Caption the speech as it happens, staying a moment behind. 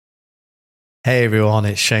Hey everyone,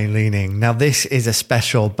 it's Shane Leaning. Now, this is a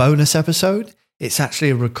special bonus episode. It's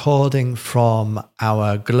actually a recording from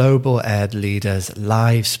our Global Ed Leaders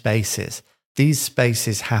live spaces. These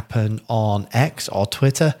spaces happen on X or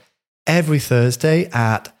Twitter every Thursday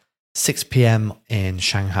at 6 p.m. in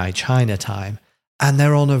Shanghai, China time. And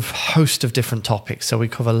they're on a host of different topics. So we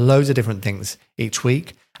cover loads of different things each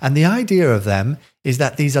week. And the idea of them is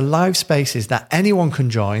that these are live spaces that anyone can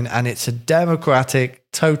join, and it's a democratic,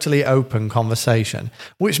 totally open conversation,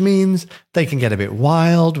 which means they can get a bit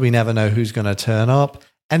wild. We never know who's going to turn up.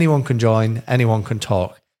 Anyone can join, anyone can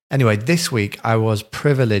talk. Anyway, this week I was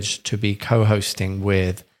privileged to be co-hosting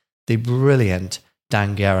with the brilliant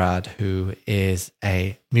Dan Gerard, who is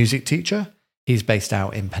a music teacher. He's based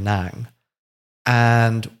out in Penang.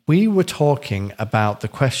 And we were talking about the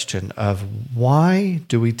question of why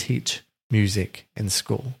do we teach music in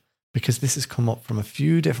school? Because this has come up from a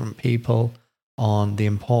few different people on the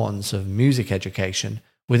importance of music education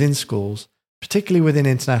within schools, particularly within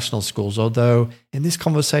international schools. Although in this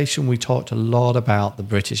conversation, we talked a lot about the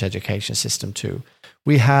British education system too.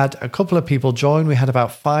 We had a couple of people join. We had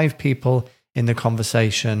about 5 people in the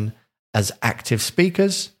conversation as active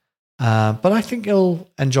speakers. But I think you'll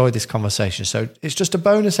enjoy this conversation. So it's just a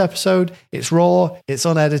bonus episode. It's raw, it's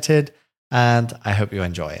unedited, and I hope you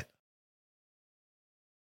enjoy it.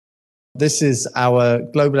 This is our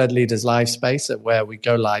Global Ed Leaders live space where we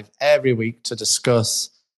go live every week to discuss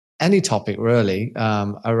any topic really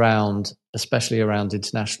especially around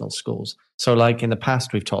international schools. So like in the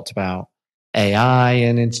past, we've talked about AI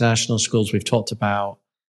in international schools. We've talked about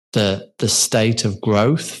the state of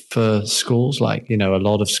growth for schools, like, a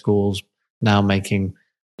lot of schools now making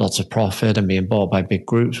lots of profit and being bought by big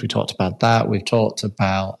groups. We talked about that. We've talked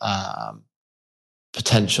about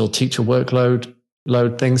potential teacher workload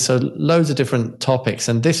things. So loads of different topics.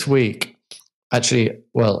 And this week, actually,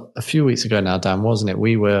 a few weeks ago now, Dan, wasn't it?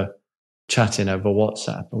 We were chatting over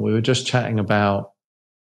WhatsApp and we were just chatting about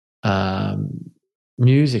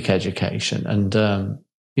music education. And,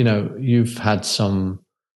 you've had some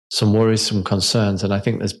worries, some concerns, and I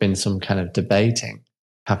think there's been some kind of debating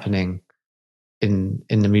happening in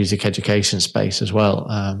the music education space as well.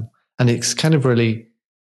 And it's kind of really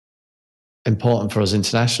important for us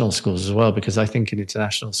international schools as well, because I think in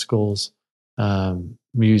international schools,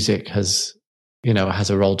 music has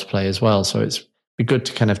a role to play as well. So it's be good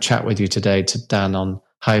to kind of chat with you today, to Dan, on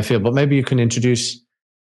how you feel. But maybe you can introduce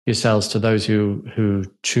yourselves to those who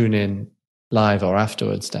tune in live or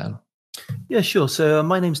afterwards, Dan. Yeah, sure. So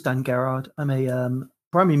my name's Dan Gerard. I'm a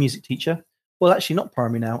primary music teacher. Well, actually, not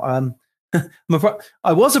primary now.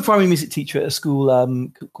 I was a primary music teacher at a school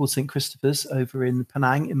called St. Christopher's over in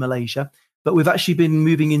Penang in Malaysia. But we've actually been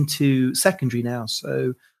moving into secondary now.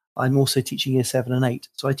 So I'm also teaching year 7 and 8.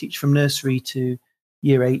 So I teach from nursery to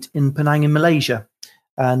year 8 in Penang in Malaysia.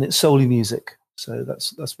 And it's solely music. So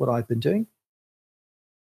that's what I've been doing.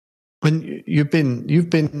 When you've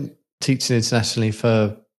been teaching internationally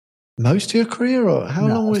for most of your career, or how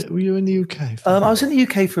long were you in the UK for? I was in the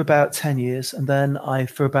UK for about 10 years, and then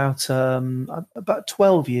for about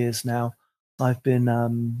 12 years now, I've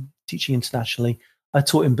been teaching internationally. I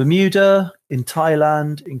taught in Bermuda, in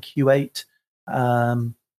Thailand, in Kuwait,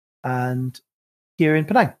 and here in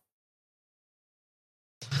Penang.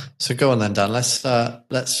 So go on then, Dan. Let's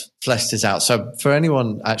flesh this out. So for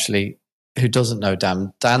anyone actually who doesn't know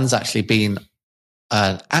Dan, Dan's actually been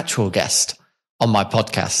an actual guest on my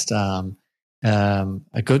podcast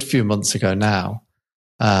a good few months ago now.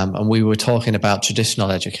 And we were talking about traditional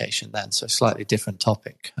education then, so slightly different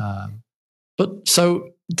topic. But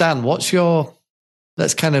so, Dan,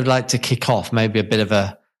 let's kind of like to kick off maybe a bit of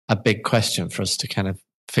a big question for us to kind of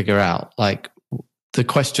figure out. Like the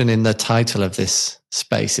question in the title of this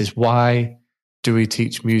space is, why do we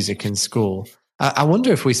teach music in school? I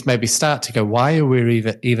wonder if we maybe start to go, why are we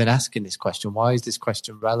even asking this question? Why is this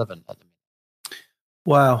question relevant at the minute?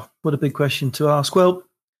 Wow, what a big question to ask. Well,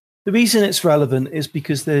 the reason it's relevant is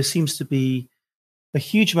because there seems to be a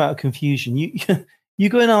huge amount of confusion. You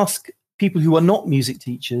go and ask people who are not music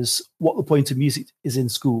teachers what the point of music is in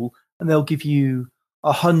school, and they'll give you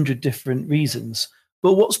 100 different reasons.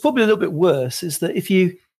 But what's probably a little bit worse is that if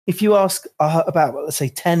you ask about, let's say,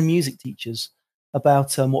 10 music teachers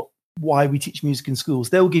about why we teach music in schools,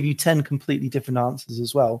 they'll give you 10 completely different answers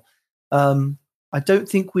as well. I don't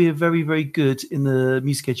think we're very, very good in the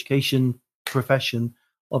music education profession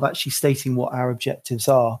of actually stating what our objectives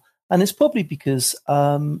are. And it's probably because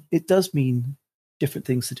it does mean different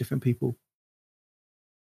things to different people.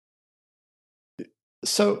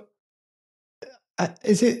 So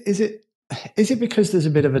is it because there's a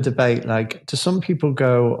bit of a debate? Like, do some people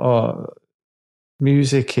go, oh,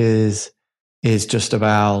 music is is just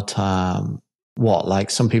about what, like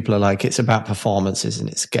some people are like, it's about performances and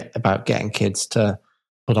it's about getting kids to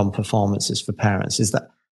put on performances for parents. Is that,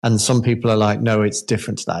 and some people are like, no, it's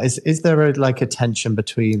different to that. Is there a tension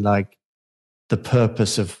between like the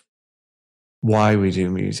purpose of why we do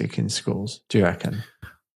music in schools, do you reckon?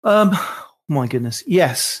 My goodness,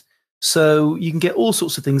 yes. So you can get all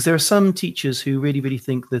sorts of things. There are some teachers who really, really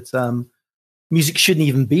think that music shouldn't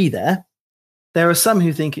even be there. There are some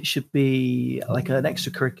who think it should be like an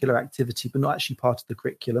extracurricular activity, but not actually part of the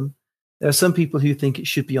curriculum. There are some people who think it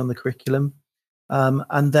should be on the curriculum.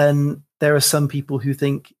 And then there are some people who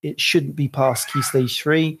think it shouldn't be past Key Stage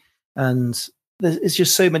 3. And it's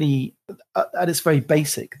just so many, at its very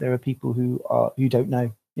basic, there are people who don't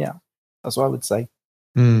know. Yeah, that's what I would say.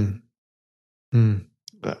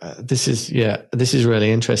 This is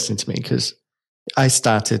really interesting to me because I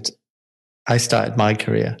started my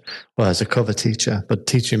career as a cover teacher, but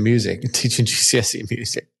teaching GCSE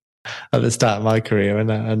music at the start of my career,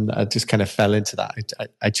 and I just kind of fell into that.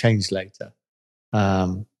 I changed later,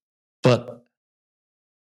 but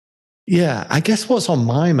yeah, I guess what's on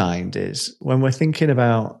my mind is when we're thinking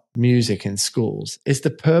about music in schools, is the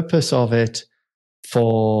purpose of it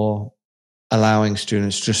for allowing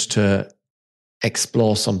students just to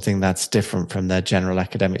explore something that's different from their general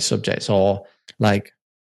academic subjects, or like,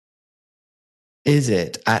 is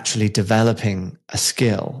it actually developing a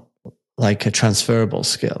skill, like a transferable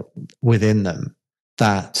skill within them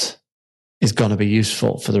that is going to be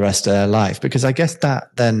useful for the rest of their life? Because I guess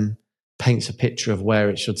that then paints a picture of where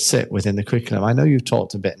it should sit within the curriculum. I know you've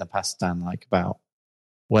talked a bit in the past, Dan, like about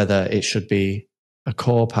whether it should be a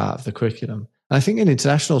core part of the curriculum. And I think in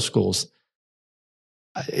international schools,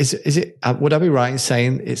 is it? Would I be right in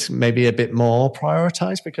saying it's maybe a bit more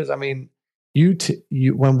prioritized? Because I mean, you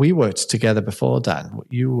when we worked together before, Dan,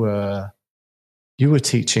 you were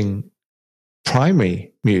teaching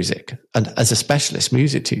primary music and as a specialist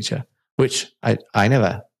music teacher, which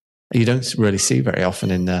you don't really see very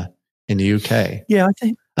often in the UK. Yeah, I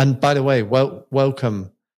think. And by the way,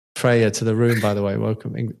 welcome Freya to the room. By the way,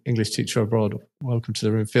 welcome English teacher abroad. Welcome to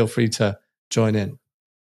the room. Feel free to join in.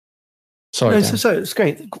 Sorry, no, so it's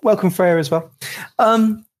great. Welcome, Freya, as well.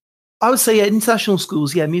 I would say, international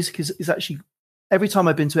schools, music is actually, every time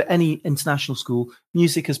I've been to any international school,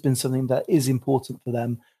 music has been something that is important for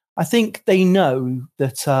them. I think they know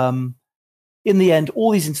that in the end,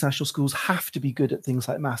 all these international schools have to be good at things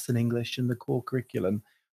like maths and English and the core curriculum.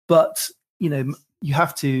 But, you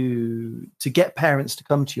have to get parents to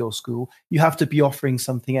come to your school, you have to be offering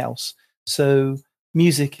something else. So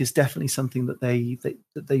music is definitely something that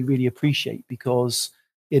they really appreciate because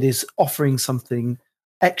it is offering something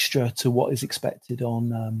extra to what is expected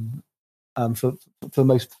on for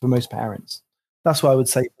most parents. That's what I would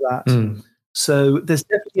say for that. So there's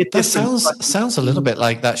definitely that sounds a little bit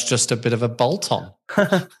like that's just a bit of a bolt-on.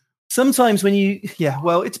 Sometimes when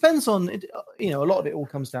it depends on it. A lot of it all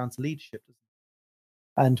comes down to leadership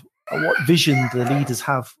and what vision the leaders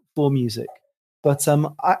have for music. But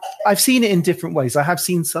I've seen it in different ways. I have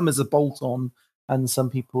seen some as a bolt-on and some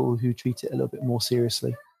people who treat it a little bit more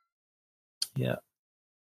seriously. Yeah.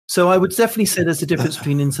 So I would definitely say there's a difference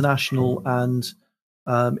between international and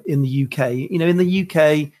in the UK. In the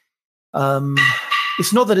UK,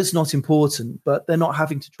 it's not that it's not important, but they're not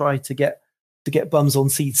having to try to get bums on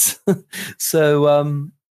seats. So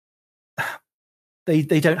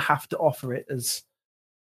they don't have to offer it as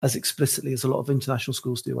explicitly as a lot of international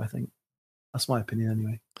schools do, I think. That's my opinion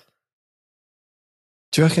anyway.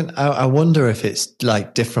 Do you reckon, I wonder if it's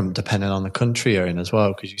like different depending on the country you're in as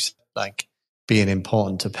well, because you said like being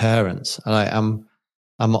important to parents. And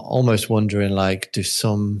I'm almost wondering, like, do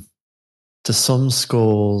some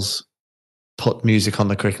schools put music on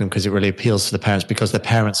the curriculum because it really appeals to the parents, because the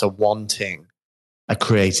parents are wanting a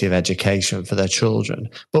creative education for their children?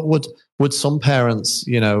 But would some parents,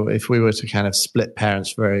 if we were to kind of split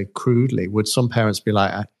parents very crudely, would some parents be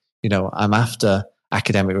like, I'm after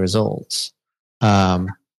academic results.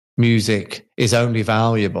 Music is only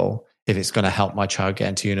valuable if it's going to help my child get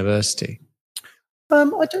into university. I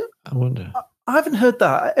wonder. I haven't heard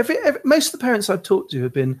that. Most of the parents I've talked to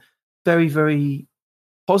have been very, very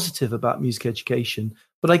positive about music education.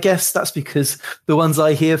 But I guess that's because the ones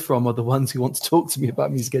I hear from are the ones who want to talk to me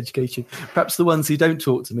about music education. Perhaps the ones who don't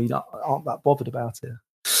talk to me aren't that bothered about it.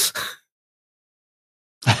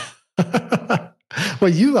 Well,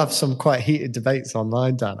 you have some quite heated debates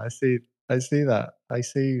online, Dan. I see that. I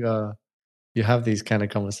see you have these kind of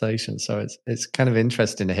conversations. So it's kind of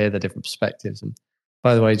interesting to hear the different perspectives. And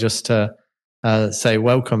by the way, just to say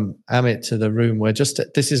welcome, Amit, to the room.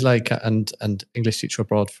 This is like, and English teacher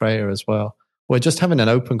abroad, Freya, as well. we're just having an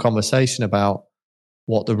open conversation about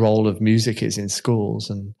what the role of music is in schools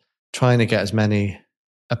and trying to get as many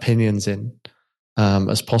opinions in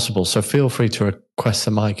as possible. So feel free to request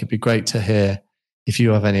the mic. It'd be great to hear if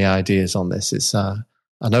you have any ideas on this. It's an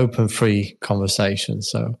open, free conversation.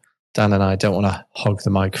 So Dan and I don't want to hog the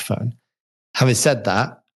microphone. Having said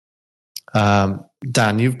that,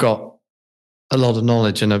 Dan, you've got a lot of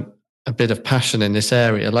knowledge and a bit of passion in this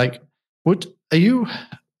area. Like, are you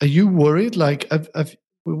worried? Like,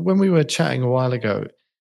 when we were chatting a while ago,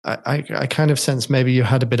 I kind of sense maybe you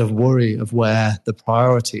had a bit of worry of where the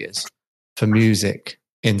priority is for music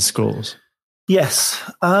in schools. Yes,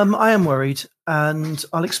 I am worried, and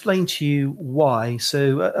I'll explain to you why.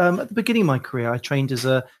 So at the beginning of my career, I trained as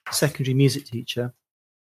a secondary music teacher,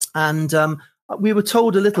 and we were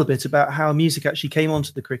told a little bit about how music actually came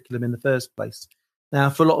onto the curriculum in the first place. Now,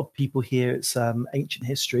 for a lot of people here, it's ancient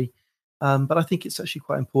history, but I think it's actually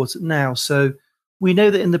quite important now. So we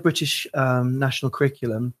know that in the British national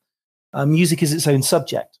curriculum, music is its own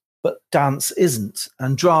subject, but dance isn't,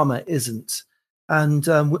 and drama isn't. And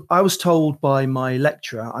I was told by my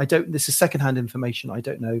lecturer, this is secondhand information, I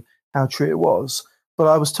don't know how true it was, but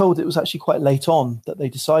I was told it was actually quite late on that they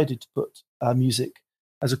decided to put music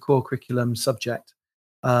as a core curriculum subject.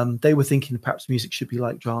 They were thinking perhaps music should be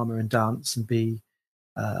like drama and dance and be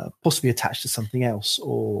possibly attached to something else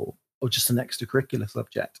or just an extracurricular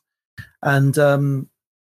subject. And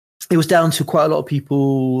it was down to quite a lot of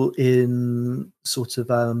people in sort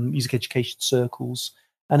of music education circles,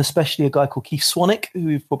 and especially a guy called Keith Swanwick, who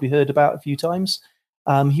we've probably heard about a few times.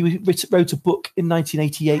 He wrote a book in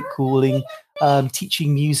 1988 calling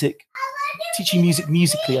Teaching Music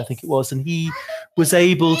Musically, I think it was. And he was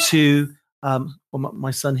able to,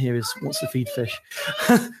 my son here wants to feed fish.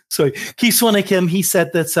 Sorry, Keith Swanwick, he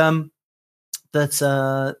said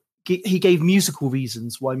that he gave musical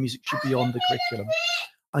reasons why music should be on the curriculum.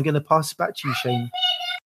 I'm going to pass it back to you, Shane.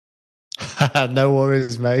 No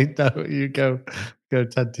worries, mate. No, you go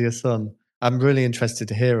tend to your son. I'm really interested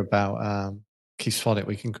to hear about Keith Swanwick.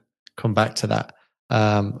 We can come back to that.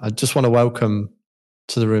 I just want to welcome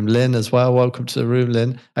to the room Lynn as well. Welcome to the room,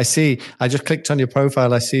 Lynn. I just clicked on your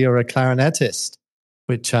profile. I see you're a clarinetist,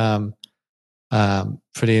 which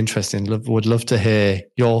pretty interesting. Would love to hear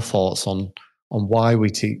your thoughts on why we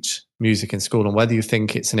teach music in school and whether you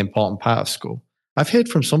think it's an important part of school. I've heard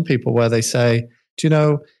from some people where they say, do you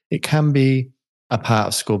know, it can be a part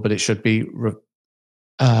of school, but it should be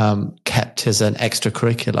kept as an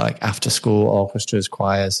extracurricular, like after school orchestras,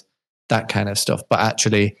 choirs, that kind of stuff. But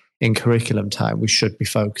actually, in curriculum time, we should be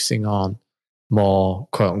focusing on more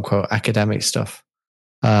quote unquote academic stuff.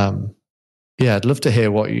 Yeah, I'd love to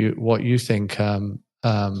hear what you think,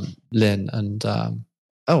 Lynn. And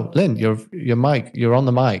Lynn, you're on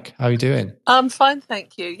the mic. How are you doing? I'm fine,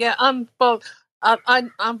 thank you. Yeah, I'm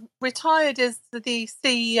retired as the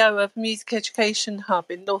CEO of Music Education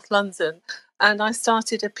Hub in North London, and I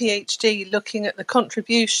started a PhD looking at the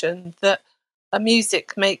contribution that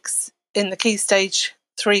music makes in the Key Stage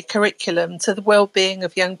 3 curriculum to the well-being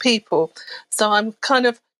of young people. So I'm kind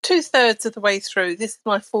of 2/3 of the way through. This is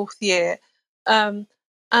my 4th year.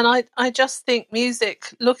 And I just think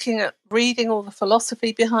music, looking at reading all the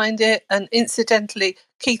philosophy behind it, and incidentally,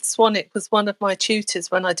 Keith Swanwick was one of my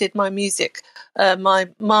tutors when I did my my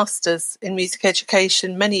master's in music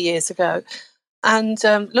education many years ago. And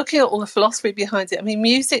looking at all the philosophy behind it, I mean,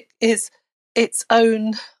 music is its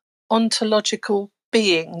own ontological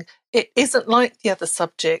being. It isn't like the other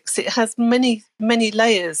subjects. It has many, many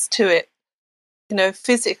layers to it,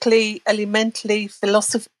 physically, elementally,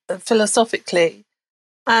 philosophically.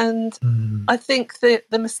 And I think that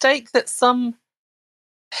the mistake that some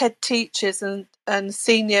head teachers and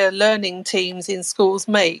senior learning teams in schools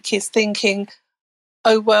make is thinking,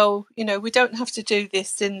 oh, well, we don't have to do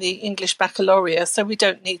this in the English baccalaureate, so we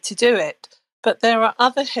don't need to do it. But there are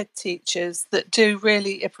other head teachers that do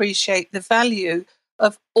really appreciate the value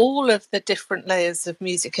of all of the different layers of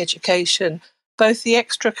music education, both the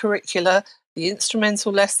extracurricular, the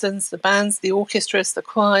instrumental lessons, the bands, the orchestras, the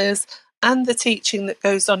choirs, and the teaching that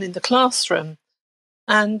goes on in the classroom.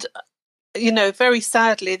 And, very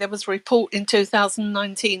sadly, there was a report in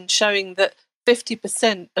 2019 showing that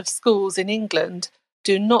 50% of schools in England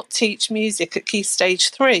do not teach music at Key Stage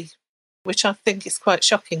 3, which I think is quite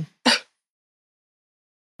shocking.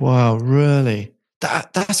 Wow, really?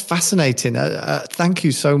 That's fascinating. Thank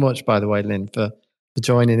you so much, by the way, Lynn, for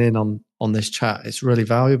joining in on this chat. It's really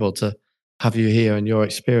valuable to have you here and your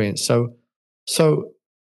experience. So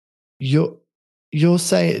you're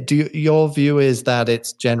saying, your view is that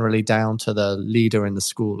it's generally down to the leader in the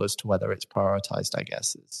school as to whether it's prioritized, I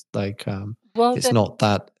guess. It's like, it's not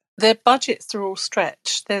that. their budgets are all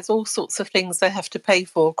stretched. There's all sorts of things they have to pay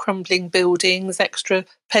for, crumbling buildings, extra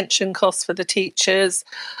pension costs for the teachers,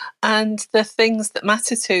 and the things that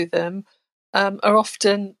matter to them are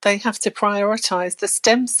often, they have to prioritise the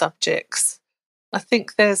STEM subjects. I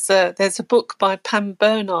think there's a book by Pam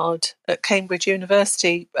Bernard at Cambridge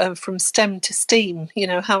University, From STEM to STEAM,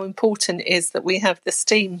 how important it is that we have the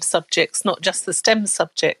STEAM subjects, not just the STEM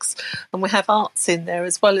subjects. And we have arts in there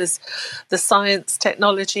as well as the science,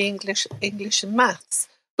 technology, English and maths,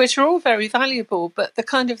 which are all very valuable. But the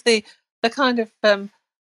kind of diet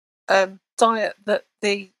that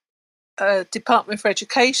the Department for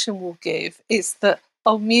Education will give is that,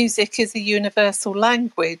 music is a universal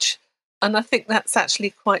language. And I think that's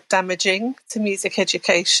actually quite damaging to music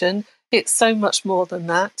education. It's so much more than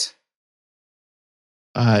that.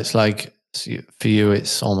 It's like, for you,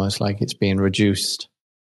 it's almost like it's being reduced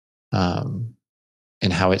in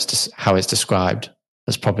how it's described.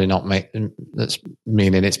 That's probably not that's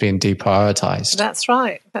meaning it's being deprioritized. That's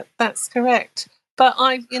right. That's correct. But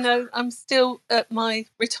I'm still at my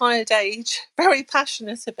retired age, very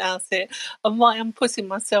passionate about it, and why I'm putting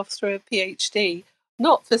myself through a PhD.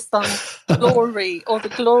 Not for some glory or the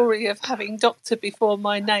glory of having doctor before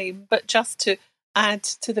my name, but just to add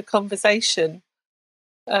to the conversation.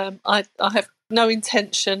 I have no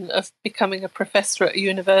intention of becoming a professor at a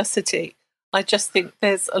university. I just think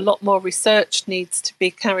there's a lot more research needs to be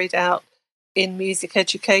carried out in music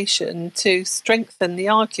education to strengthen the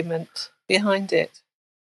argument behind it.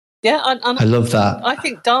 Yeah, and I love that. I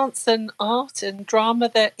think dance and art and drama,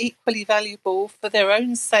 they're equally valuable for their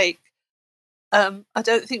own sake. I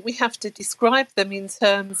don't think we have to describe them in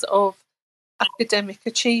terms of academic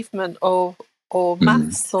achievement or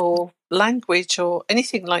maths or language or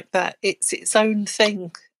anything like that. It's its own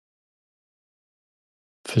thing.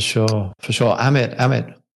 For sure.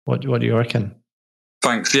 Amit, what do you reckon?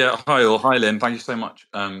 Thanks. Yeah. Hi all. Hi Lynn. Thank you so much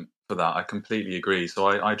for that. I completely agree. So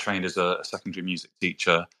I trained as a secondary music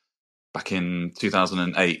teacher back in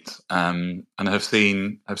 2008, and have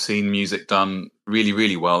seen music done really,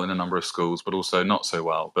 really well in a number of schools, but also not so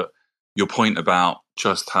well. But your point about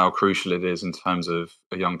just how crucial it is in terms of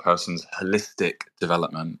a young person's holistic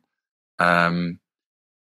development,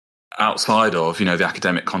 outside of the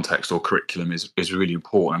academic context or curriculum is really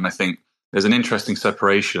important. And I think there's an interesting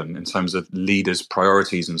separation in terms of leaders'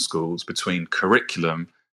 priorities in schools between curriculum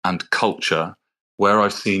and culture. Where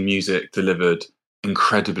I've seen music delivered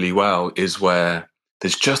incredibly well is where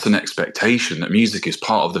there's just an expectation that music is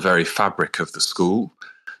part of the very fabric of the school,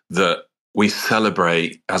 that we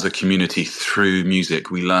celebrate as a community through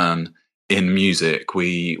music, we learn in music,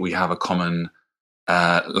 we have a common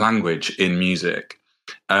language in music,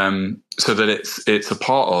 so that it's a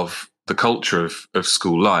part of the culture of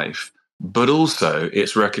school life, but also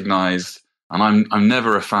it's recognized. And I'm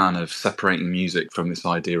never a fan of separating music from this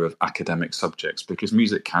idea of academic subjects, because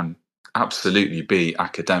music can absolutely be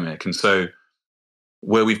academic. And so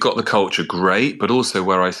where we've got the culture, great, but also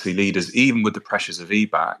where I see leaders, even with the pressures of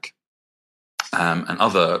EBAC and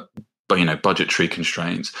other budgetary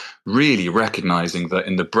constraints, really recognizing that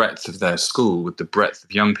in the breadth of their school, with the breadth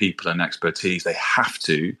of young people and expertise, they have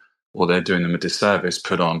to, or they're doing them a disservice,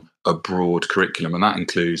 put on a broad curriculum. And that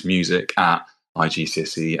includes music at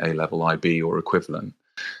IGCSE, A-level, IB or equivalent.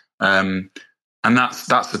 And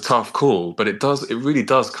that's a tough call, but it really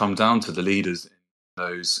does come down to the leaders in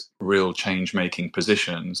those real change-making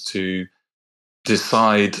positions to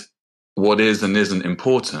decide what is and isn't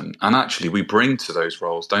important. And actually, we bring to those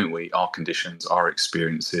roles, don't we, our conditions, our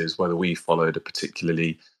experiences, whether we followed a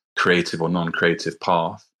particularly creative or non-creative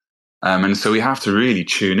path. And so we have to really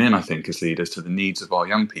tune in, I think, as leaders to the needs of our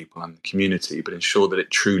young people and the community, but ensure that it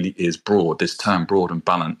truly is broad. This term, broad and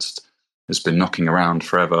balanced, has been knocking around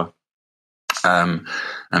forever. And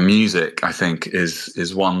music, I think,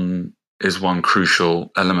 is one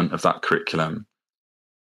crucial element of that curriculum.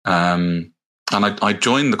 And I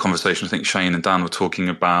joined the conversation. I think Shane and Dan were talking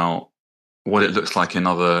about what it looks like in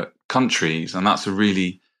other countries, and that's a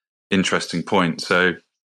really interesting point. So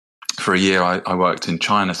for a year, I worked in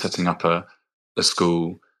China setting up a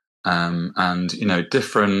school, and there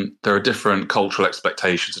are different cultural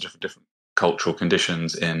expectations, different cultural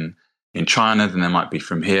conditions in China than there might be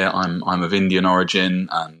from here. I'm of Indian origin,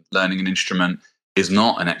 and learning an instrument is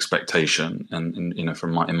not an expectation, and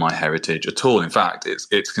in my heritage at all. In fact,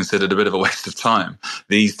 it's considered a bit of a waste of time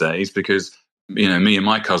these days, because me and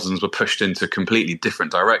my cousins were pushed into completely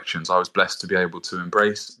different directions. I was blessed to be able to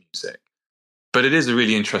embrace music. But it is a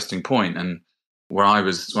really interesting point. And when I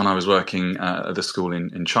was working at the school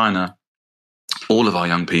in China, all of our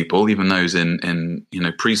young people, even those in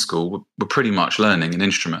preschool, were pretty much learning an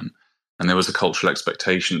instrument. and there was a cultural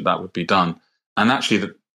expectation that that would be done. And actually,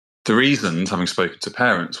 the reasons, having spoken to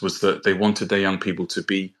parents, was that they wanted their young people to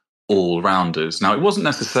be all-rounders. Now, it wasn't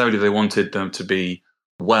necessarily they wanted them to be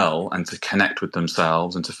well and to connect with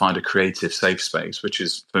themselves and to find a creative safe space, which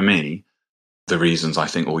is, for me, the reasons I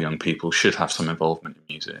think all young people should have some involvement in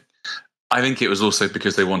music. I think it was also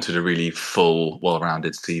because they wanted a really full,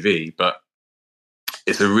 well-rounded CV, but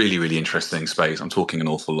it's a really, really interesting space. I'm talking an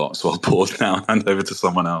awful lot, so I'll pause now and hand over to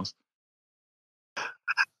someone else.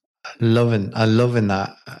 I'm loving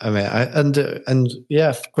that. I mean, and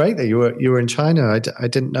yeah, great that you were in China. I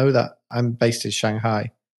didn't know that. I'm based in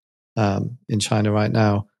Shanghai, in China right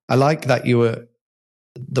now. I like that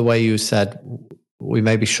the way you said we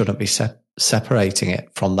maybe shouldn't be separating it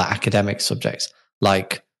from the academic subjects,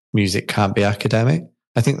 like music can't be academic.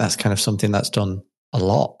 I think that's kind of something that's done a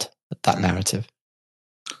lot, that narrative.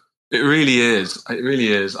 It really is. It really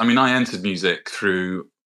is. I mean, I entered music through,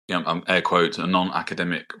 air quotes, a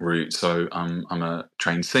non-academic route. So I'm a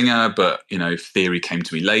trained singer, but, theory came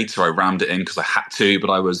to me later. I rammed it in because I had to, but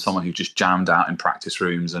I was someone who just jammed out in practice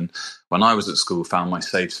rooms. And when I was at school, found my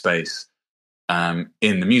safe space in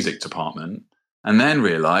the music department, and then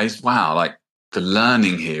realized, wow, like the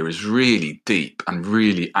learning here is really deep and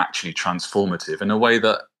really actually transformative in a way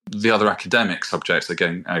that the other academic subjects,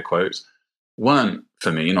 again, air quotes, weren't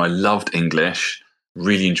for me. I loved English,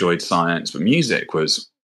 really enjoyed science, but music was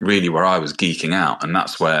really where I was geeking out. And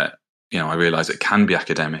that's where, I realized it can be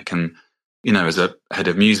academic. And, as a head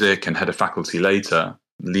of music and head of faculty later,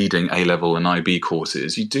 leading A-level and IB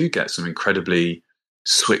courses, you do get some incredibly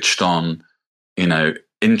switched on,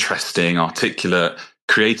 interesting, articulate,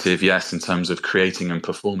 creative, yes, in terms of creating and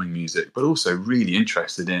performing music, but also really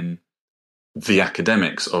interested in the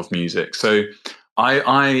academics of music. So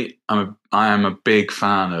I am a big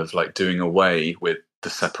fan of like doing away with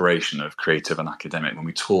the separation of creative and academic when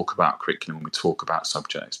we talk about curriculum, when we talk about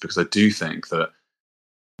subjects, because I do think that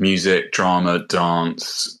music, drama,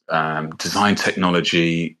 dance, design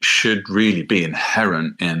technology should really be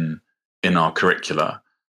inherent in our curricula.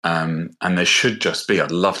 And there should just be, I'd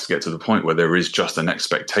love to get to the point where there is just an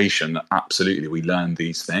expectation that absolutely we learn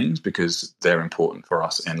these things because they're important for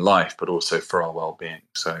us in life, but also for our well-being.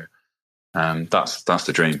 So that's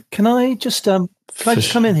the dream. Can I just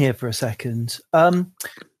come in here for a second?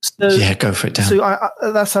 Yeah, go for it, Dan. So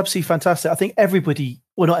that's absolutely fantastic. I think everybody,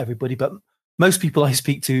 well, not everybody, but most people I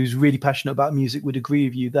speak to who's really passionate about music would agree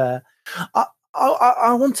with you there.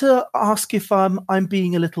 I want to ask if I'm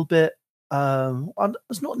being a little bit,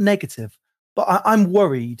 it's not negative, but I'm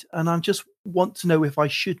worried, and I just want to know if I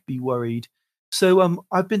should be worried. So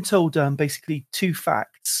I've been told basically two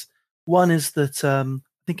facts. One is that I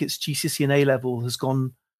think it's GCSE and A-level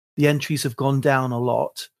the entries have gone down a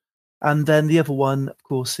lot. And then the other one, of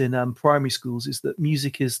course, in primary schools is that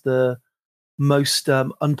music is the most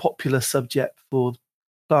unpopular subject for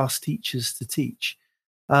class teachers to teach.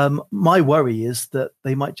 My worry is that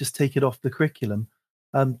they might just take it off the curriculum.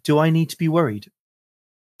 Do I need to be worried?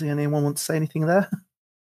 Does anyone want to say anything there?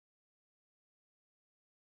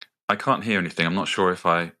 I can't hear anything. I'm not sure if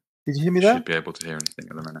I Did you hear me there? should be able to hear anything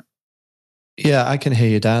at the minute. Yeah, I can hear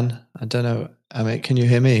you, Dan. I don't know. Amit, can you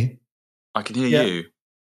hear me? I can hear you. Can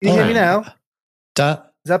you hear me now? Dan?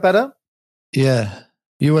 Is that better? Yeah.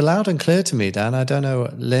 You were loud and clear to me, Dan. I don't know,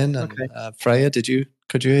 Lynn and Freya, could you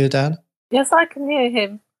hear Dan? Yes, I can hear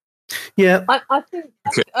him. Yeah. I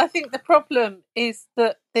think the problem is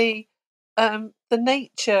that the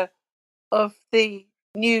nature of the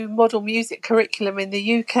new model music curriculum in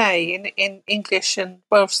the UK in English and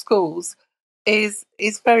Welsh schools is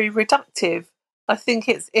very reductive. I think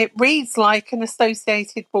it reads like an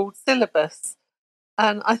associated board syllabus,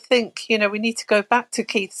 and I think we need to go back to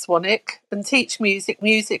Keith Swanwick and teach music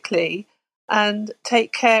musically, and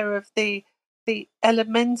take care of the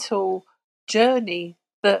elemental journey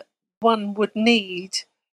that one would need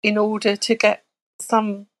in order to get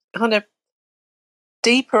some kind of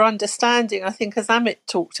deeper understanding, I think, as Amit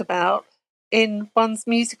talked about, in one's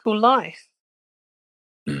musical life.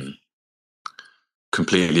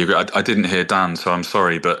 Completely agree. I didn't hear Dan, so I'm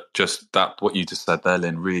sorry, but just that what you just said there,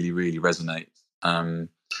 Lynn, really, really resonates. And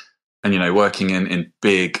working in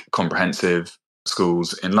big, comprehensive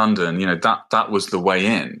schools in London, that was the way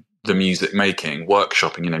in. The music making,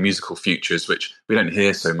 workshopping, musical futures, which we don't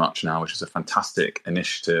hear so much now, which is a fantastic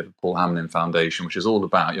initiative, Paul Hamlin Foundation, which is all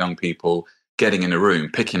about young people getting in a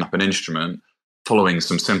room, picking up an instrument, following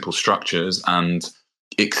some simple structures and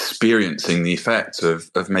experiencing the effects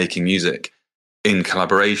of making music in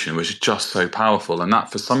collaboration, which is just so powerful. And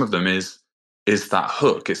that for some of them is that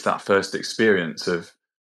hook. It's that first experience of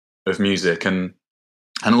music. And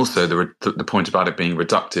And also the point about it being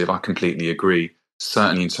reductive, I completely agree.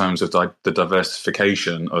 Certainly in terms of the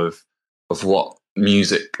diversification of what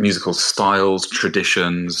musical styles,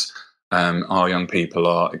 traditions our young people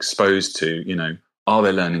are exposed to. Are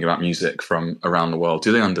they learning about music from around the world?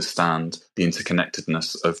 Do they understand the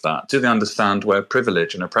interconnectedness of that? Do they understand where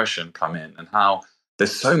privilege and oppression come in, and how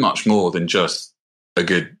there's so much more than just a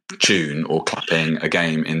good tune or clapping a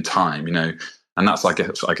game in time? And that's, I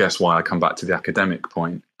guess, why I come back to the academic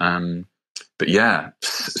point. But yeah,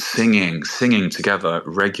 singing together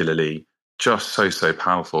regularly, just so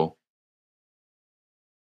powerful.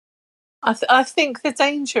 I think the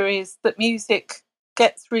danger is that music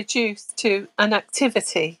gets reduced to an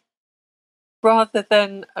activity rather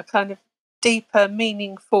than a kind of deeper,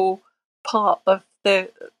 meaningful part of the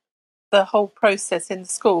whole process in the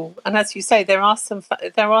school. And as you say, there are some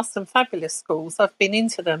fabulous schools. I've been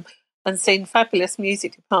into them and seen fabulous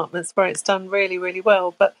music departments where it's done really, really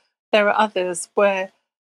well. But there are others where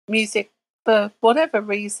music, for whatever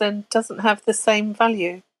reason, doesn't have the same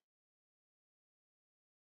value.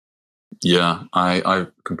 Yeah, I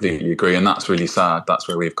completely agree, and that's really sad. That's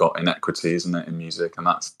where we've got inequity, isn't it, in music? And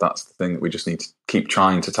that's the thing that we just need to keep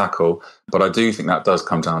trying to tackle. But I do think that does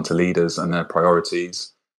come down to leaders and their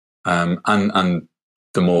priorities, and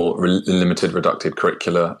the more limited, reductive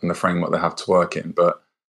curricula and the framework they have to work in. But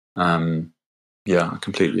yeah, I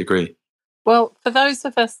completely agree. Well, for those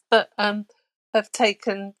of us that have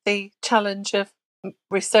taken the challenge of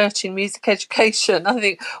researching music education, I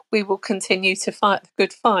think we will continue to fight the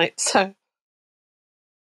good fight. So,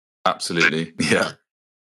 absolutely, yeah.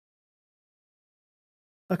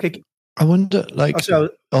 Okay. I wonder,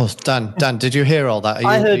 Dan, did you hear all that?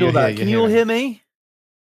 I heard all that. Can you all hear me?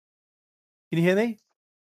 Can you hear me?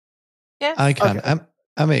 Yes, I can. Okay.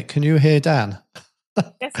 Amit, can you hear Dan?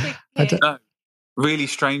 Yes, we can. No, really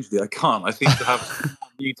strangely, I can't. I seem to have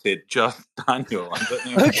muted just Daniel. I don't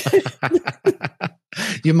know. Okay.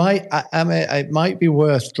 You might, it might be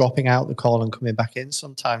worth dropping out the call and coming back in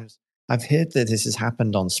sometimes. I've heard that this has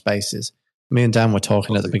happened on Spaces. Me and Dan were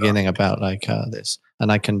talking at the beginning about this,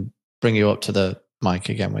 and I can bring you up to the mic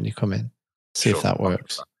again when you come in. See if that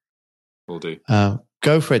works. Will do.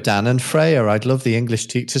 Go for it, Dan. And Freya, I'd love the English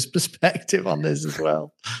teacher's perspective on this as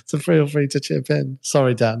well. So feel free to chip in.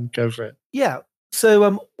 Sorry, Dan, go for it. Yeah.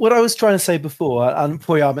 So what I was trying to say before, and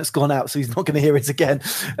poor Amit's gone out, so he's not going to hear it again,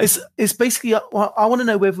 is basically, I want to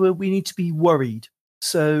know whether we need to be worried.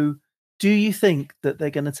 So do you think that they're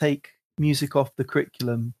going to take music off the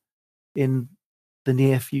curriculum in the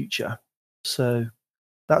near future? So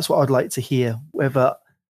that's what I'd like to hear, whether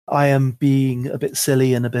I am being a bit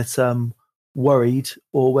silly and a bit worried,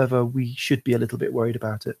 or whether we should be a little bit worried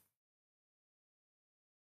about it.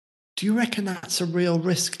 Do you reckon that's a real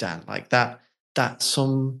risk, Dan? Like that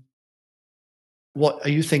what are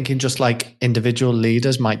you thinking, just like individual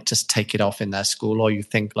leaders might just take it off in their school, or you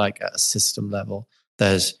think like at a system level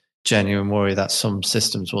there's genuine worry that some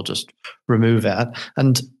systems will just remove it?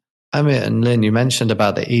 And Amit and Lynn, you mentioned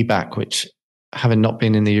about the EBAC, which, having not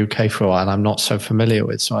been in the UK for a while, I'm not so familiar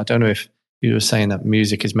with. So I don't know if you were saying that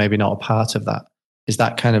music is maybe not a part of that. Is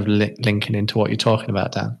that kind of linking into what you're talking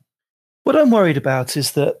about, Dan? What I'm worried about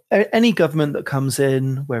is that any government that comes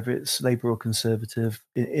in, whether it's Labour or Conservative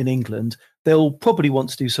in England, they'll probably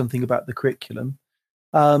want to do something about the curriculum.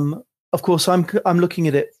 Of course, I'm looking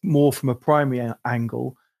at it more from a primary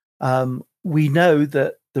angle. We know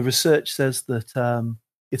that the research says that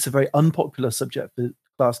it's a very unpopular subject for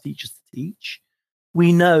class teachers to teach.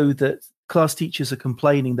 We know that class teachers are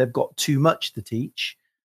complaining they've got too much to teach,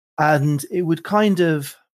 and it would kind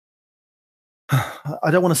of,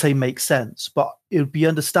 I don't want to say make sense, but it would be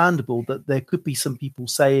understandable that there could be some people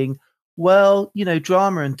saying, well,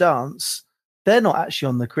 drama and dance, they're not actually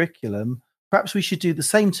on the curriculum. Perhaps we should do the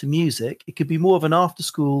same to music. It could be more of an after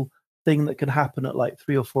school thing that could happen at like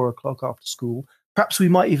 3 or 4 o'clock after school. Perhaps we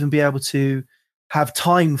might even be able to have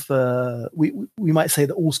time for, we might say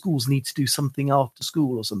that all schools need to do something after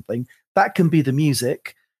school or something. That can be the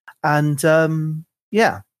music. And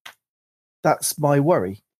yeah, that's my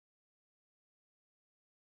worry.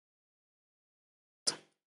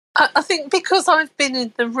 I think because I've been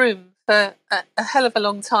in the room for a hell of a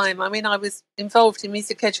long time. I mean, I was involved in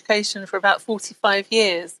music education for about 45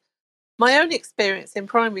 years. My own experience in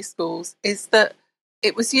primary schools is that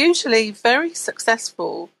it was usually very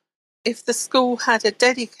successful if the school had a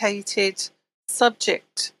dedicated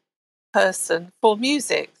subject person for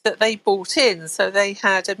music that they brought in. So they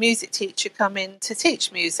had a music teacher come in to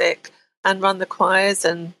teach music and run the choirs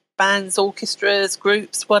and bands, orchestras,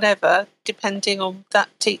 groups, whatever, depending on that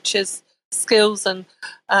teacher's skills and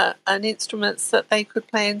instruments that they could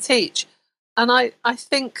play and teach. I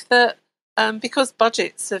think that because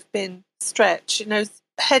budgets have been stretched,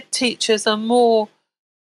 head teachers are more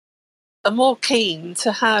keen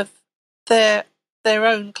to have their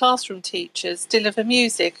own classroom teachers deliver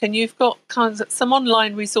music, and you've got kind of some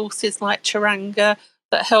online resources like Charanga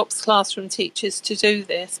that helps classroom teachers to do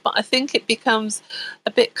this. But I think it becomes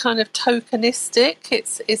a bit kind of tokenistic.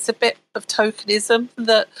 It's a bit of tokenism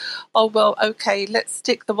that, oh well, okay, let's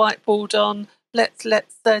stick the whiteboard on, let's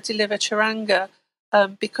deliver Charanga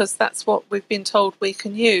because that's what we've been told we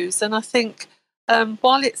can use. And I think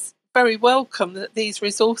while it's very welcome that these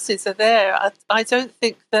resources are there, I don't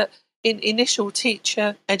think that in initial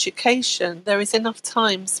teacher education there is enough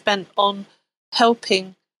time spent on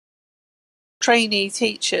helping trainee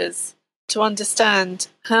teachers to understand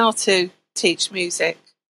how to teach music.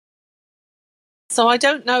 So I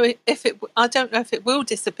don't know if it will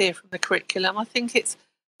disappear from the curriculum. I think it's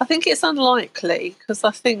unlikely, because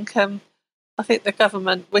I think the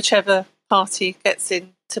government, whichever party gets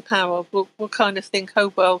into power, will kind of think,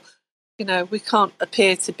 oh well, we can't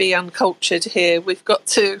appear to be uncultured here. We've got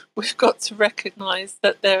to recognise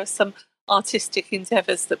that there are some artistic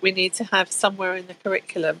endeavours that we need to have somewhere in the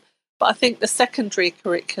curriculum. But I think the secondary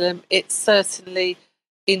curriculum, it's certainly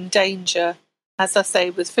in danger, as I say,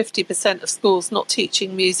 with 50% of schools not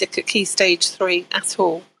teaching music at Key Stage 3 at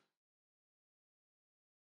all.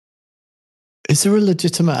 Is there a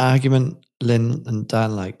legitimate argument, Lynn and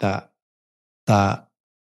Dan, like that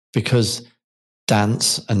because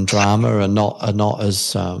dance and drama are not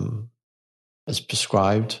as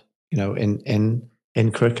prescribed,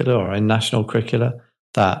 in curricula or in national curricula,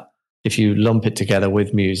 that if you lump it together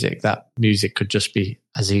with music, that music could just be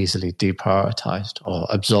as easily deprioritized or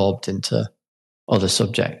absorbed into other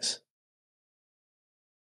subjects?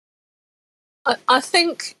 I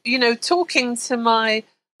think, talking to my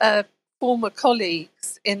former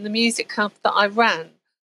colleagues in the music hub that I ran,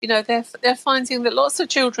 they're finding that lots of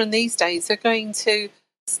children these days are going to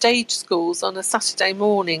stage schools on a Saturday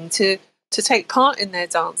morning to take part in their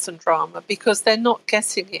dance and drama because they're not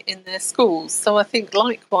getting it in their schools. So I think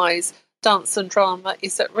likewise, dance and drama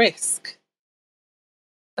is at risk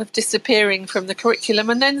of disappearing from the curriculum.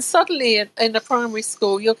 And then suddenly in a primary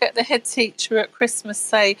school, you'll get the head teacher at Christmas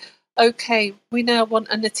say, okay, we now want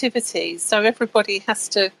a nativity. So everybody has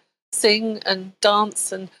to sing and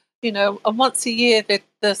dance and once a year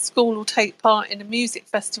the school will take part in a music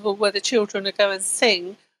festival where the children will go and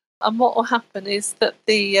sing. And what will happen is that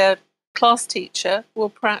the class teacher will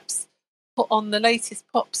perhaps put on the latest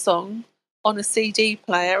pop song on a CD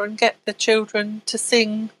player and get the children to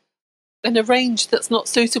sing in a range that's not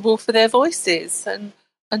suitable for their voices, and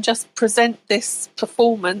just present this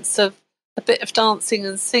performance of a bit of dancing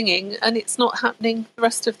and singing, and it's not happening the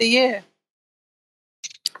rest of the year.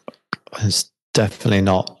 It's definitely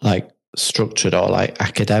not like structured or like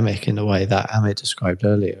academic in the way that Amit described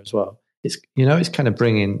earlier as well. It's kind of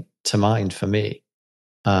bringing to mind for me.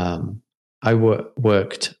 I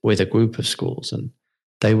worked with a group of schools, and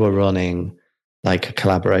they were running like a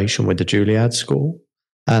collaboration with the Juilliard School.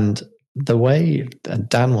 And the way, and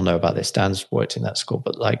Dan will know about this, Dan's worked in that school,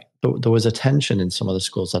 but like there was a tension in some of the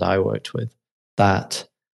schools that I worked with that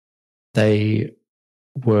they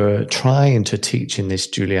were trying to teach in this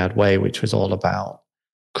Juilliard way, which was all about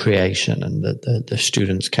creation and the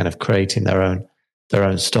students kind of creating their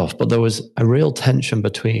own stuff. But there was a real tension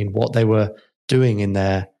between what they were doing in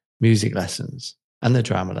their music lessons and their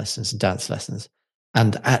drama lessons and dance lessons,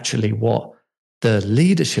 and actually what the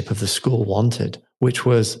leadership of the school wanted, which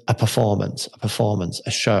was a performance,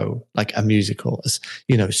 a show, like a musical,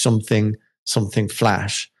 something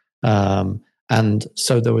flash. And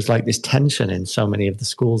so there was like this tension in so many of the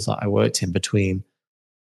schools that I worked in between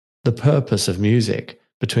the purpose of music,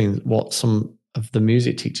 between what some of the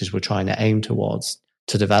music teachers were trying to aim towards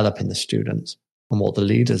to develop in the students, and what the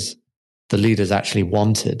leaders actually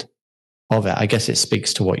wanted of it. I guess it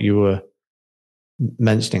speaks to what you were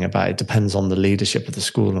mentioning about it depends on the leadership of the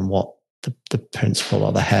school and what the principal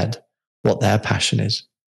or the head, what their passion is.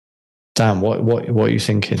 Dan, what are you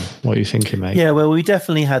thinking? What are you thinking, mate? Yeah, well, we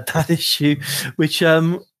definitely had that issue, which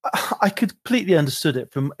I completely understood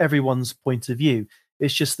it from everyone's point of view.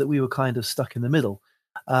 It's just that we were kind of stuck in the middle.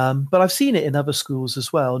 But I've seen it in other schools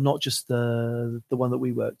as well, not just the one that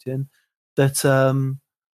we worked in. That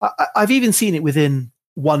I've even seen it within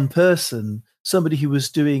one person, somebody who was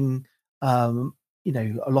doing a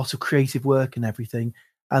lot of creative work and everything.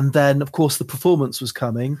 And then, of course, the performance was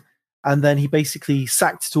coming. And then he basically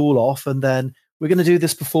sacked it all off. And then we're going to do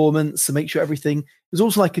this performance and make sure everything. It was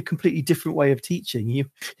also like a completely different way of teaching. You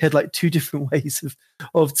had like two different ways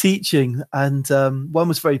of teaching. And one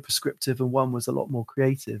was very prescriptive and one was a lot more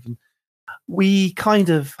creative. And we kind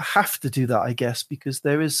of have to do that, I guess, because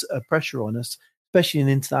there is a pressure on us, especially in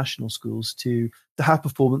international schools, to have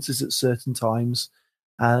performances at certain times.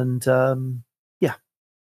 And yeah,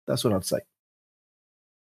 that's what I'd say.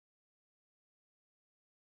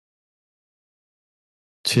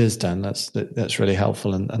 Cheers, Dan. That's really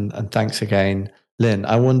helpful, and thanks again, Lynn.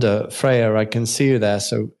 I wonder, Freya, I can see you there.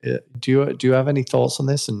 So, do you have any thoughts on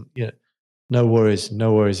this? And no worries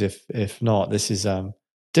if not. This is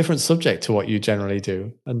different subject to what you generally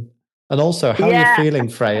do, and also how you're feeling,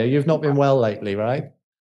 Freya. You've not been well lately, right?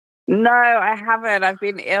 No, I haven't. I've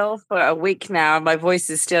been ill for a week now, and my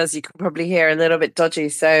voice is still, as you can probably hear, a little bit dodgy.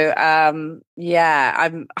 So, yeah,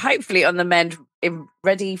 I'm hopefully on the mend,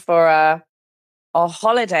 ready for our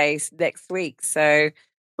holidays next week. So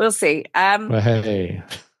we'll see. Well, hey.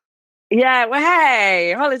 Yeah, well,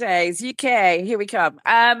 hey, holidays, UK, here we come.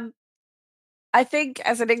 I think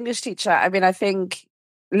as an English teacher, I think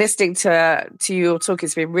listening to your talk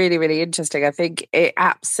has been really, really interesting. I think it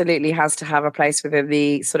absolutely has to have a place within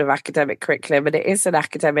the sort of academic curriculum, and it is an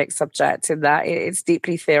academic subject in that it's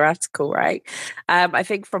deeply theoretical, right? I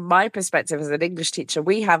think from my perspective as an English teacher,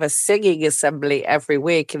 we have a singing assembly every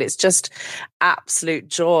week, and it's just absolute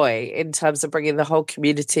joy in terms of bringing the whole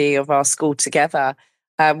community of our school together.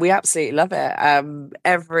 We absolutely love it.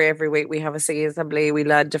 Every week we have a singing assembly. We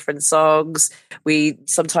learn different songs. We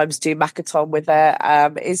sometimes do Makaton with it.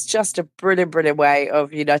 It's just a brilliant, brilliant way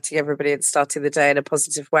of uniting everybody and starting the day in a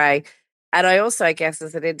positive way. And I also, I guess,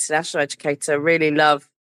 as an international educator, really love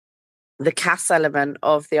the CAS element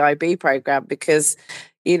of the IB program because,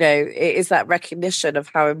 it is that recognition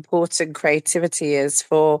of how important creativity is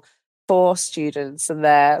for students and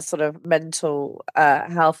their sort of mental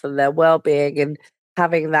health and their well-being and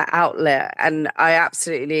having that outlet. And I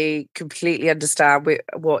absolutely completely understand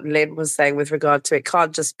what Lynn was saying with regard to it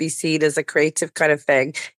can't just be seen as a creative kind of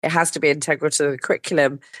thing. It has to be integral to the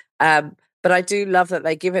curriculum. But I do love that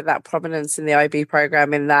they give it that prominence in the IB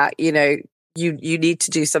program in that, you need to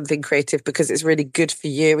do something creative because it's really good for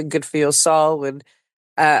you and good for your soul and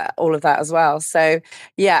all of that as well. So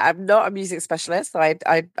yeah, I'm not a music specialist.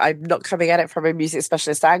 I'm not coming at it from a music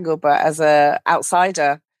specialist angle, but as a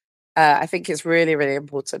outsider, I think it's really, really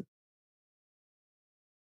important.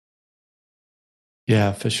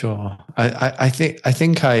 Yeah, for sure. I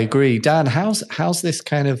think I agree. Dan, how's this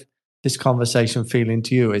conversation feeling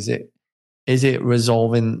to you? Is it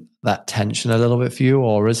resolving that tension a little bit for you,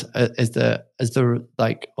 or is there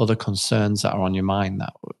like other concerns that are on your mind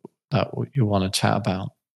that you want to chat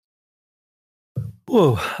about?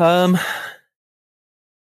 Whoa.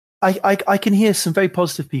 I can hear some very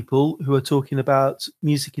positive people who are talking about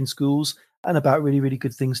music in schools and about really, really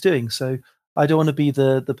good things doing. So I don't want to be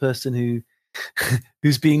the person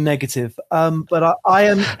who's being negative. But I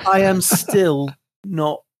am still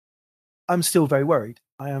not. I'm still very worried.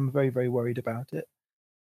 I am very, very worried about it.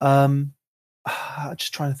 I'm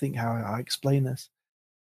just trying to think how I explain this.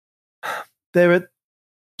 There are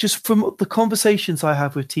just from the conversations I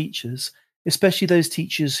have with teachers, especially those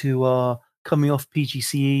teachers who are coming off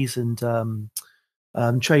PGCEs and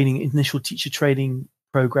initial teacher training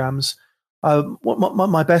programs.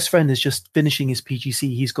 My best friend is just finishing his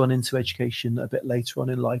PGC. He's gone into education a bit later on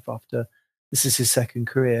in life after this is his second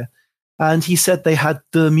career. And he said they had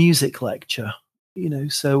the music lecture,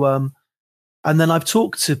 so, and then I've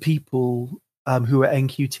talked to people who are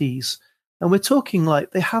NQTs, and we're talking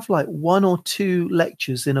like they have like 1 or 2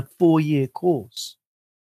 lectures in a 4-year course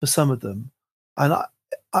for some of them. And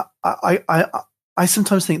I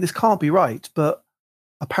sometimes think this can't be right, but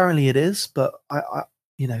apparently it is. But I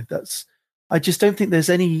just don't think there's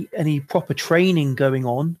any proper training going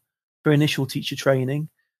on for initial teacher training.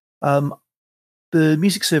 The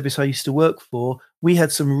music service I used to work for, we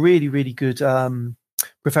had some really, really good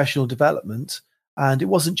professional development, and it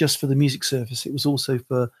wasn't just for the music service; it was also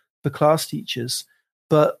for class teachers.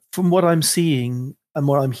 But from what I'm seeing and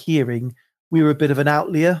what I'm hearing, we were a bit of an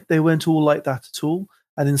outlier. They weren't all like that at all.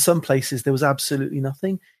 And in some places, there was absolutely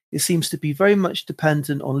nothing. It seems to be very much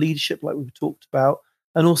dependent on leadership, like we've talked about,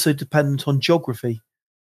 and also dependent on geography.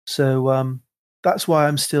 So that's why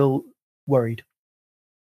I'm still worried.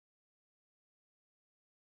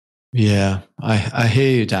 Yeah, I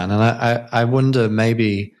hear you, Dan. And I wonder,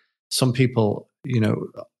 maybe some people,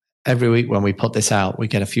 every week when we put this out, we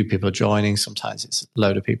get a few people joining. Sometimes it's a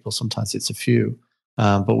load of people, sometimes it's a few.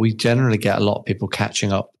 But we generally get a lot of people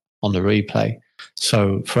catching up on the replay.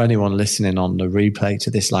 So for anyone listening on the replay to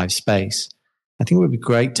this live space, I think it would be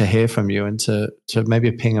great to hear from you and to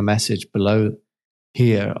maybe ping a message below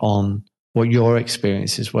here on what your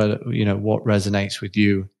experience is, what resonates with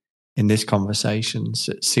you in this conversation,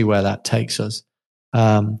 see where that takes us.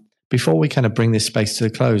 before we kind of bring this space to the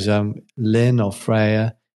close, Lynn or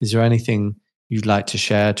Freya, is there anything you'd like to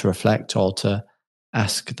share, to reflect, or to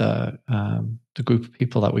ask the group of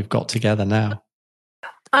people that we've got together now?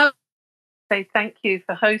 I say thank you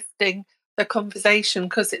for hosting the conversation,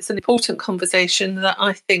 because it's an important conversation that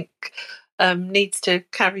I think needs to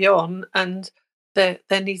carry on, and there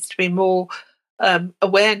needs to be more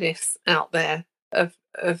awareness out there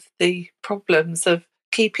of the problems of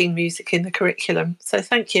keeping music in the curriculum. So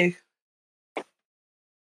thank you.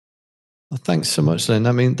 Well, thanks so much, Lynn.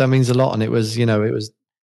 I mean, that means a lot. And it was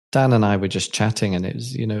Dan and I were just chatting, and it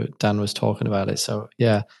was, Dan was talking about it. So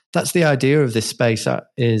yeah, that's the idea of this space.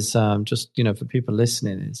 Is just, for people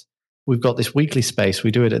listening, is we've got this weekly space.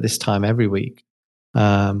 We do it at this time every week.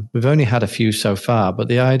 We've only had a few so far, but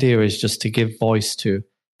the idea is just to give voice to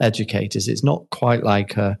educators. It's not quite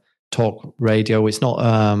like a talk radio. It's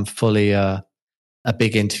not fully a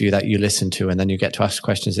big interview that you listen to and then you get to ask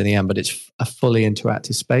questions in the end, but it's a fully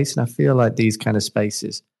interactive space. And I feel like these kind of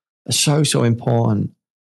spaces are so important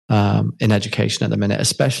in education at the minute,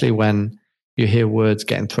 especially when you hear words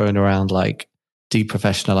getting thrown around like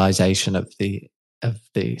deprofessionalization of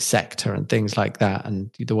the sector and things like that,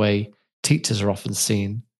 and the way teachers are often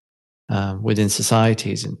seen within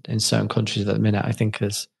societies in certain countries at the minute. I think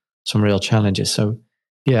there's some real challenges. So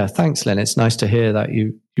yeah, thanks, Lynn. It's nice to hear that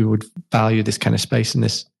you would value this kind of space and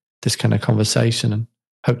this kind of conversation, and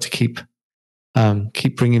hope to keep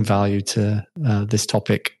bringing value to this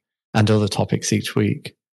topic and other topics each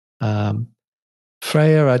week.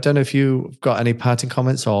 Freya, I don't know if you've got any parting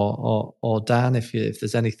comments, or Dan, if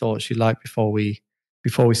there's any thoughts you'd like before we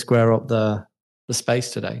square up the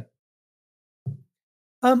space today.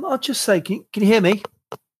 I'll just say, can you hear me?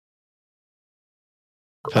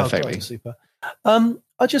 Perfectly. Oh, super.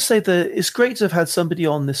 I'll just say that it's great to have had somebody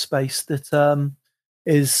on this space that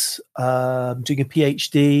is doing a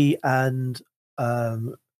PhD and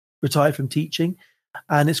retired from teaching.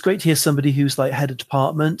 And it's great to hear somebody who's like head of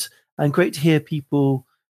department, and great to hear people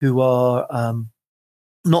who are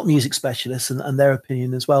not music specialists and their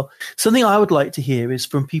opinion as well. Something I would like to hear is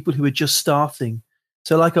from people who are just starting.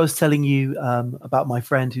 So like I was telling you about my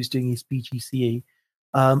friend who's doing his PGCE,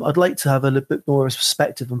 I'd like to have a little bit more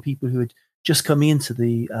perspective on people who had just coming into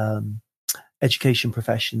the education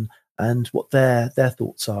profession and what their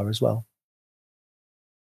thoughts are as well.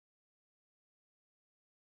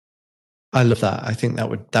 I love that. I think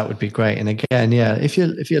that would be great. And again, yeah, if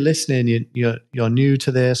you're listening, you're new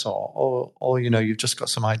to this, or you've just got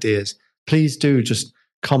some ideas, please do just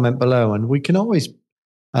comment below, and we can always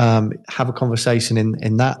have a conversation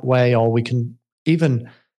in that way, or we can even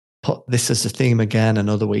put this as a theme again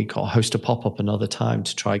another week, or host a pop-up another time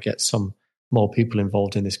to try get some more people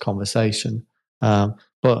involved in this conversation.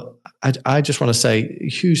 But I just want to say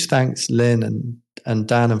huge thanks, Lynn and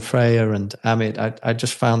Dan and Freya and Amit. I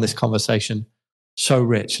just found this conversation so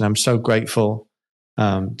rich, and I'm so grateful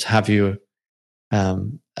to have you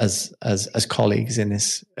as colleagues in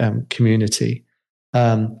this community.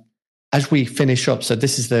 As we finish up, so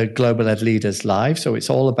this is the Global Ed Leaders Live, so it's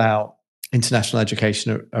all about international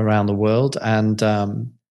education around the world,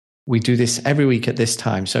 and we do this every week at this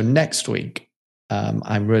time. So next week,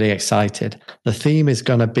 I'm really excited. The theme is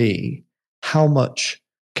going to be, how much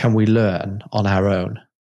can we learn on our own?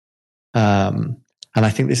 And I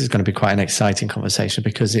think this is going to be quite an exciting conversation,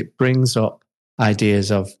 because it brings up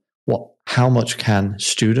ideas of how much can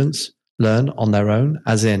students learn on their own,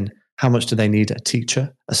 as in how much do they need a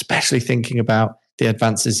teacher, especially thinking about the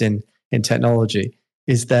advances in technology.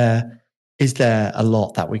 Is there a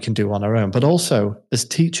lot that we can do on our own? But also as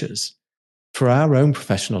teachers, for our own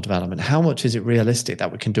professional development, how much is it realistic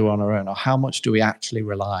that we can do on our own, or how much do we actually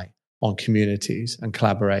rely on communities and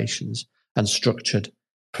collaborations and structured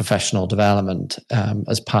professional development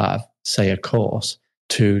as part of, say, a course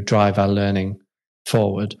to drive our learning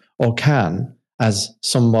forward? Or can, as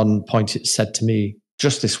someone said to me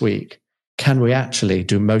just this week, can we actually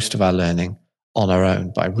do most of our learning on our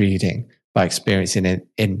own by reading, by experiencing it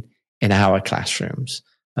in our classrooms,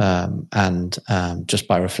 and just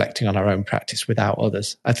by reflecting on our own practice without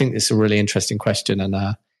others? I think it's a really interesting question.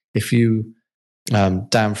 And if you,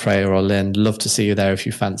 Dan, Freya or Lynn, love to see you there if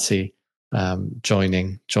you fancy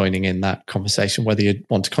joining in that conversation, whether you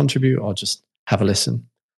want to contribute or just have a listen.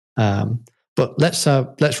 But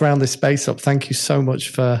let's round this space up. Thank you so much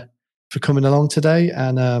for coming along today.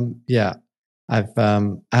 And I've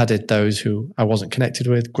added those who I wasn't connected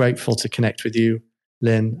with. Grateful to connect with you,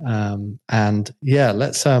 Lynn. And yeah,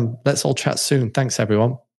 let's all chat soon. Thanks,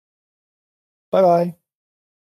 everyone. Bye-bye.